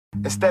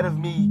Instead of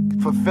me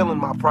fulfilling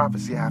my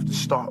prophecy, I have to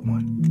start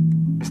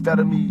one. Instead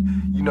of me,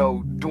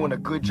 doing a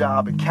good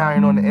job and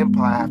carrying on the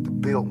empire, I have to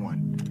build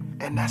one.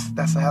 And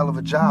that's a hell of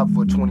a job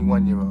for a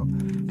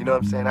 21-year-old. You know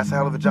what I'm saying? That's a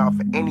hell of a job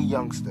for any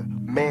youngster,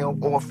 male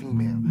or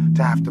female,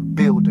 to have to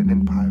build an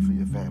empire for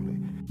your family.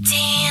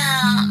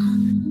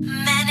 Damn,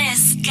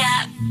 Menace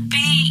got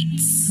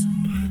beats.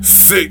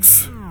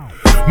 Sixx.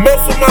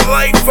 Most of my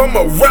life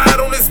I'ma ride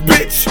on this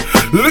bitch.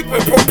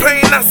 Liquid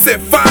propane, I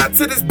set fire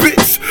to this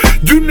bitch.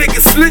 You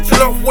niggas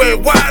snitching off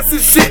wearing wires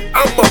and shit.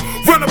 I'ma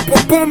run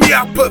up on me,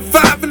 I put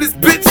 5 in this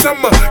bitch.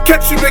 I'ma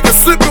catch you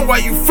niggas slipping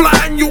while you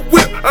flying your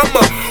whip.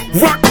 I'ma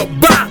rock a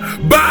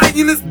buy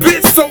in this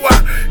bitch. So I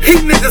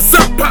heat niggas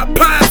up, pop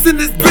pies in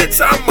this bitch.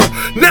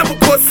 I'ma never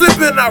go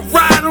slipping, I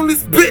ride on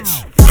this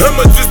bitch.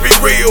 I'ma just be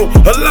real.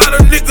 A lot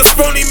of niggas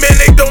phony, man,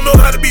 they don't know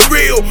how to be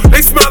real.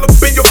 They smile up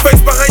in your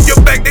face, behind your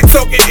back, they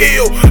talking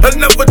ill. I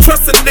never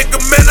trust a nigga,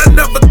 man, I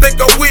never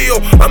think I will.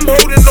 I'm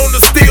holding on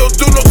to steel,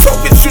 do no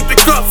talking, shoot the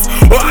cuffs,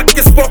 or I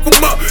can spark them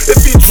up.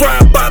 If he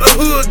try by the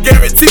hood,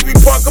 guarantee we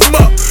park him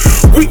up.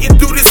 We can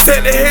do this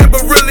hand in hand,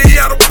 but really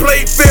I don't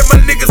play fair. My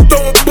niggas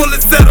throwing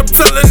bullets that I'm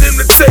telling them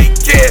to take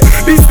care.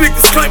 These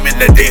niggas claiming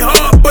that they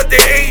hard, but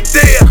they ain't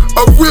there.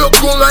 A real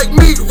goon like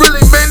me,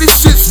 really, man, this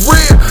shit's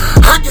rare.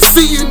 I can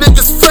see you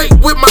niggas fake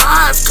with my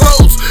eyes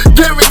closed.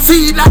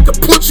 Guaranteed I can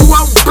put you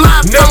out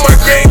blind. Now my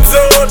game's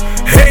on,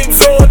 hands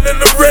on, and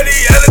I'm ready.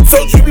 I done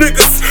told you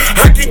niggas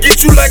I can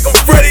get you like I'm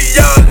Freddy.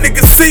 Y'all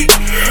niggas see,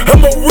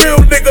 I'm a real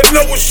nigga,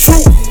 know it's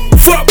true.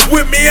 Fuck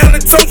with me, I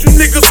done told you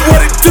niggas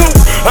what it do.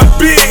 I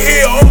been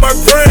here on my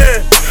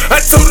grind. I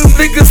told them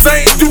niggas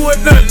I ain't doing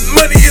nothing.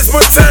 Money is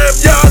my time,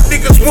 y'all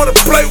niggas wanna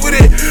play with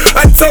it.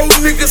 I told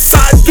niggas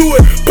how I do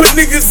it. Put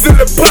niggas in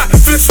the pot,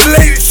 fish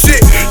related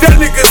shit. Y'all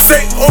niggas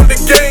ain't on the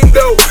game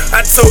though.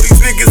 I told these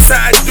niggas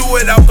how I do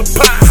it. Out the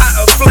pot, hot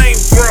a flame,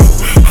 bro.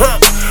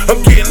 I'm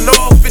getting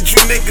off at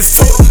you niggas.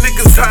 Told them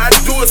niggas how I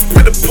do it.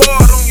 Spit a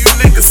part on you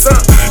niggas,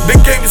 The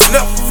game is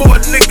nothing for a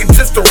nigga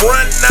just to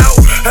run out.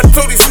 I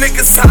told these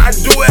niggas how I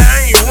do it.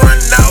 I ain't run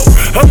out.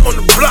 I'm on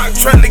the block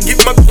trying to get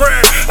my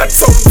grind. I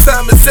told them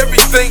time is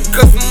everything,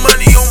 cause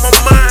money on my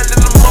mind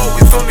and I'm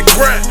always on the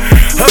grind.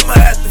 I'ma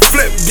have to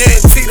flip,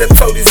 guaranteed. I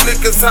told these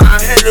niggas how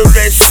I handle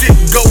that shit.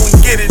 Go and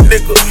get it,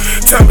 nigga.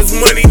 Time is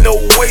money, no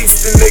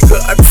wasting, nigga.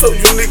 I told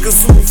you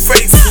niggas who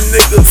facing,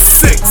 nigga.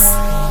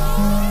 Sixx.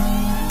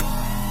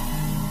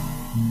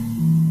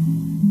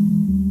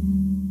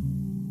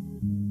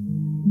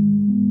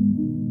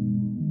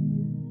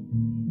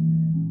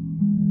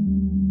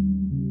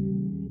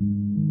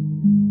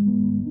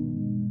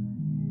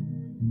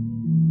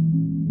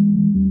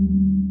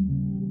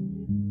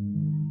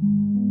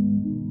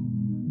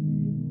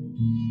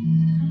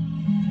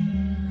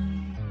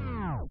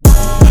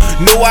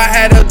 Knew I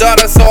had a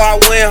daughter, so I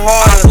went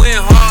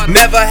harder.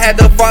 Never had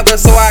a father,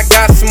 so I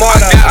got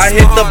smarter. I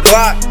hit the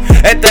block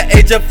at the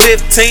age of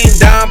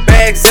 15. Dime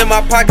bags in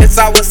my pockets,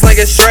 I was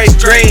slinging straight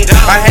green.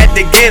 I had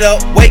to get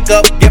up, wake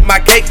up, get my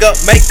cake up,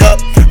 make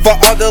up for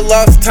all the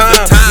lost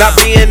time. Not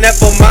being there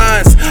for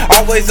mines,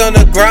 always on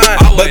the grind.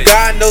 But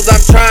God knows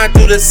I'm trying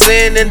through the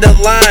sin and the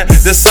line.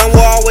 The sun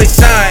will always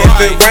shine.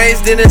 If it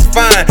rains, then it's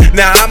fine.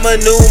 Now I'm a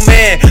new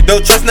man,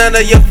 don't trust none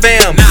of your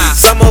fam.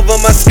 Some of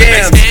them are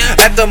scams.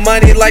 After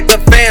money like the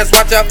fans,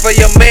 watch out for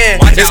your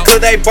man. It's cause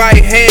they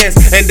bite hands,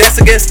 and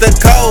that's against the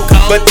code.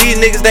 But these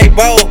niggas, they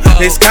bold.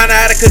 It's kinda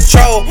out of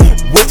control.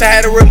 Wish I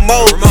had a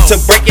remote to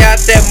break you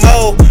out that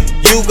mold.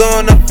 You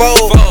gonna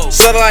fold,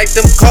 sorta like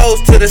them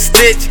codes to the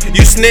stitch.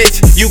 You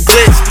snitch, you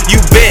glitch, you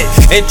bitch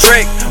and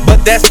trick,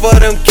 but that's for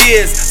them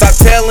kids. Stop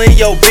telling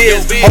your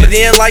biz, hold it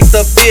in like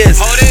the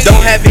fizz. Don't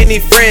have any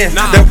friends,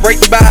 they'll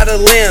break you by the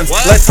limbs.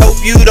 Let's hope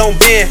you don't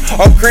bend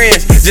or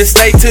cringe, just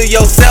stay to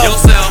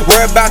yourself.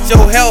 Worry about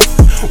your health,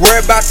 worry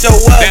about your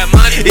wealth.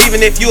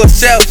 Even if you a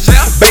chef,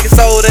 baking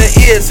soda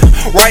is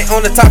right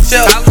on the top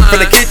shelf.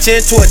 From the kitchen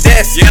to a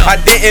desk, I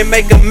didn't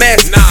make a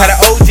mess. Had the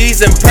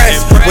OGs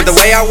impressed with the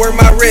way I wear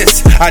my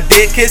wrist. I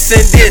did kiss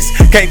and diss,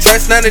 can't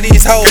trust none of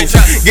these hoes.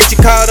 Get you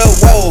caught up,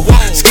 whoa,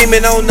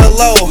 scheming on the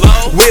low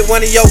with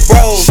one of your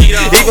bros.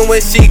 Even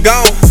when she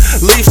gone,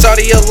 leave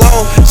shorty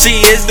alone. She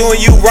is doing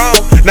you wrong,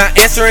 not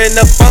answering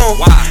the phone.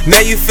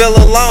 Now you feel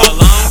alone,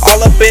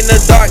 all up in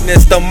the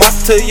darkness. The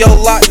moth to your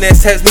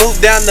lockness has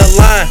moved down the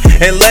line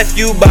and left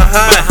you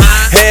behind.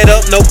 Head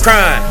up, no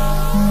crime.